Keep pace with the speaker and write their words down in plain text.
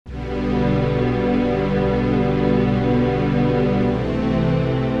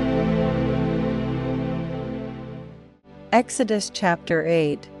Exodus chapter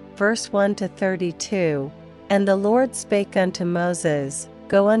 8, verse 1 to 32. And the Lord spake unto Moses,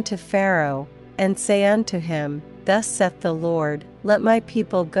 Go unto Pharaoh, and say unto him, Thus saith the Lord, Let my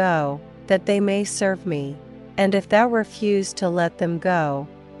people go, that they may serve me. And if thou refuse to let them go,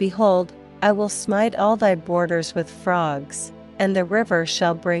 behold, I will smite all thy borders with frogs, and the river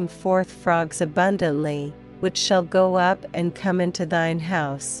shall bring forth frogs abundantly, which shall go up and come into thine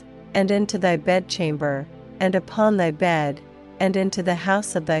house, and into thy bedchamber, and upon thy bed, and into the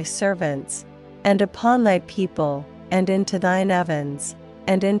house of thy servants, and upon thy people, and into thine ovens,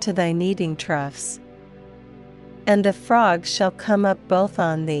 and into thy kneading troughs. And the frogs shall come up both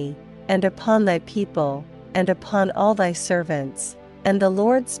on thee, and upon thy people, and upon all thy servants. And the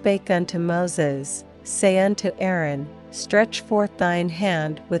Lord spake unto Moses, Say unto Aaron, Stretch forth thine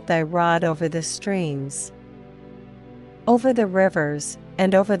hand with thy rod over the streams, over the rivers,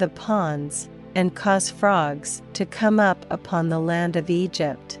 and over the ponds, and cause frogs to come up upon the land of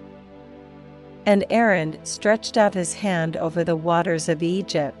Egypt. And Aaron stretched out his hand over the waters of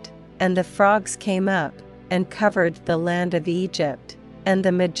Egypt, and the frogs came up, and covered the land of Egypt. And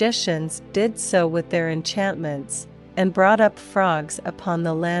the magicians did so with their enchantments, and brought up frogs upon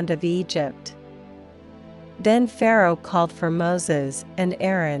the land of Egypt. Then Pharaoh called for Moses and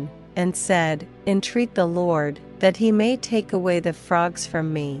Aaron, and said, Entreat the Lord, that he may take away the frogs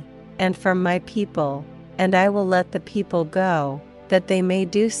from me, and from my people, and I will let the people go, that they may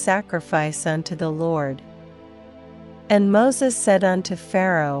do sacrifice unto the Lord. And Moses said unto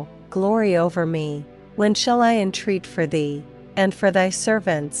Pharaoh, Glory over me, when shall I entreat for thee, and for thy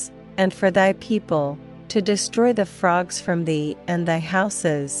servants, and for thy people, to destroy the frogs from thee and thy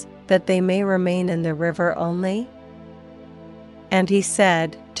houses, that they may remain in the river only? And he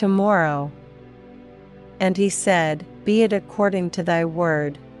said, Tomorrow. And he said, Be it according to thy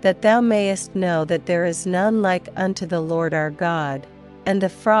word, that thou mayest know that there is none like unto the Lord our God. And the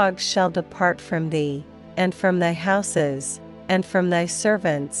frogs shall depart from thee, and from thy houses, and from thy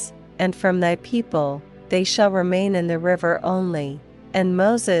servants, and from thy people, they shall remain in the river only. And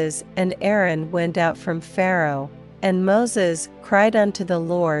Moses and Aaron went out from Pharaoh, and Moses cried unto the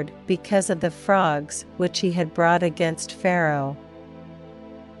Lord because of the frogs which he had brought against Pharaoh.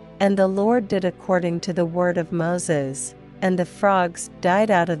 And the Lord did according to the word of Moses, and the frogs died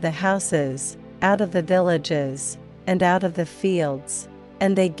out of the houses, out of the villages, and out of the fields,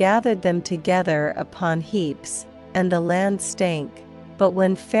 and they gathered them together upon heaps, and the land stank. But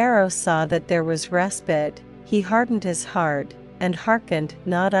when Pharaoh saw that there was respite, he hardened his heart, and hearkened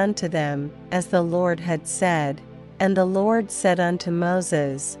not unto them, as the Lord had said. And the Lord said unto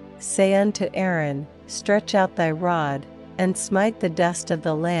Moses, Say unto Aaron, Stretch out thy rod, and smite the dust of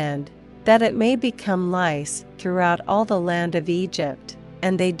the land, that it may become lice throughout all the land of Egypt.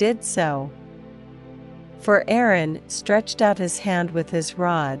 And they did so. For Aaron stretched out his hand with his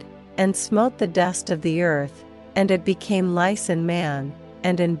rod, and smote the dust of the earth, and it became lice in man,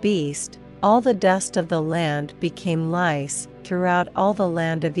 and in beast. All the dust of the land became lice throughout all the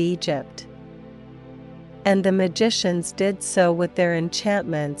land of Egypt. And the magicians did so with their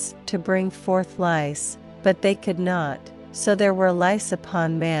enchantments to bring forth lice, but they could not, so there were lice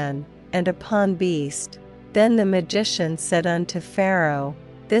upon man, and upon beast. Then the magician said unto Pharaoh,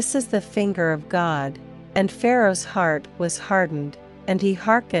 This is the finger of God. And Pharaoh's heart was hardened, and he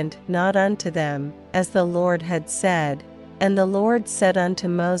hearkened not unto them, as the Lord had said. And the Lord said unto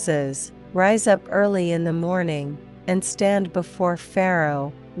Moses, Rise up early in the morning, and stand before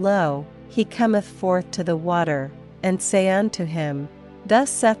Pharaoh. Lo, he cometh forth to the water. And say unto him, Thus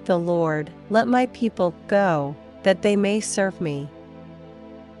saith the Lord, Let my people go, that they may serve me.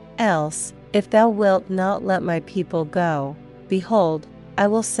 Else, if thou wilt not let my people go, behold, I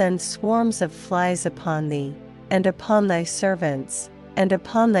will send swarms of flies upon thee, and upon thy servants, and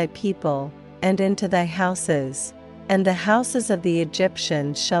upon thy people, and into thy houses, and the houses of the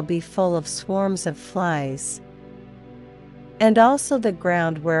Egyptians shall be full of swarms of flies, and also the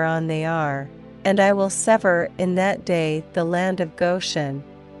ground whereon they are. And I will sever in that day the land of Goshen,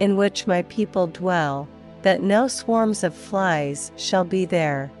 in which my people dwell, that no swarms of flies shall be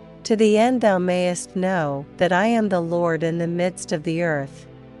there, to the end thou mayest know that I am the Lord in the midst of the earth.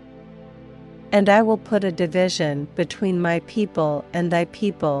 And I will put a division between my people and thy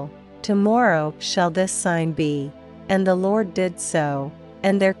people. Tomorrow shall this sign be. And the Lord did so.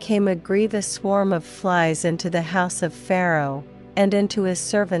 And there came a grievous swarm of flies into the house of Pharaoh, and into his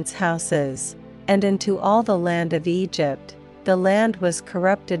servants' houses, and into all the land of Egypt. The land was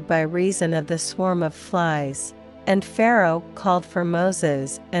corrupted by reason of the swarm of flies. And Pharaoh called for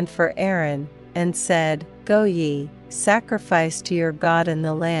Moses and for Aaron, and said, Go ye, sacrifice to your God in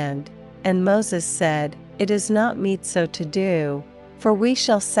the land. And Moses said, it is not meet so to do, for we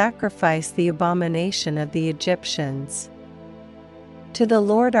shall sacrifice the abomination of the Egyptians. To the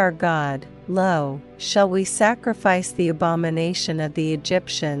Lord our God, lo, shall we sacrifice the abomination of the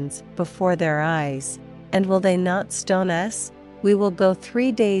Egyptians before their eyes, and will they not stone us? We will go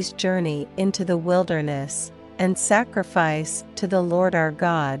 3 days' journey into the wilderness, and sacrifice to the Lord our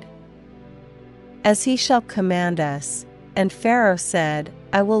God, as he shall command us. And Pharaoh said,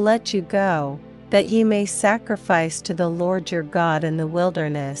 I will let you go, that ye may sacrifice to the Lord your God in the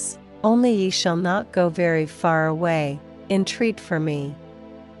wilderness, only ye shall not go very far away. Entreat for me.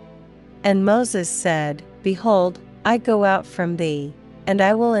 And Moses said, Behold, I go out from thee, and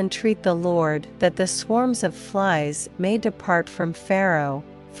I will entreat the Lord that the swarms of flies may depart from Pharaoh,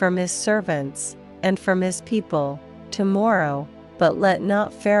 from his servants, and from his people, tomorrow, but let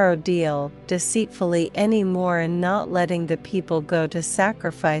not Pharaoh deal deceitfully any more in not letting the people go to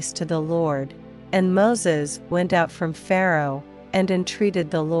sacrifice to the Lord. And Moses went out from Pharaoh, and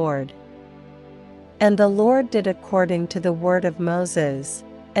entreated the Lord. And the Lord did according to the word of Moses,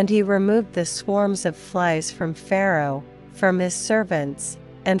 and he removed the swarms of flies from Pharaoh, from his servants,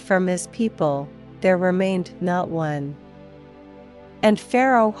 and from his people, there remained not one. And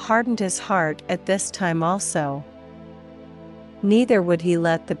Pharaoh hardened his heart at this time also. Neither would he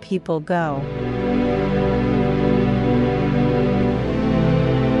let the people go.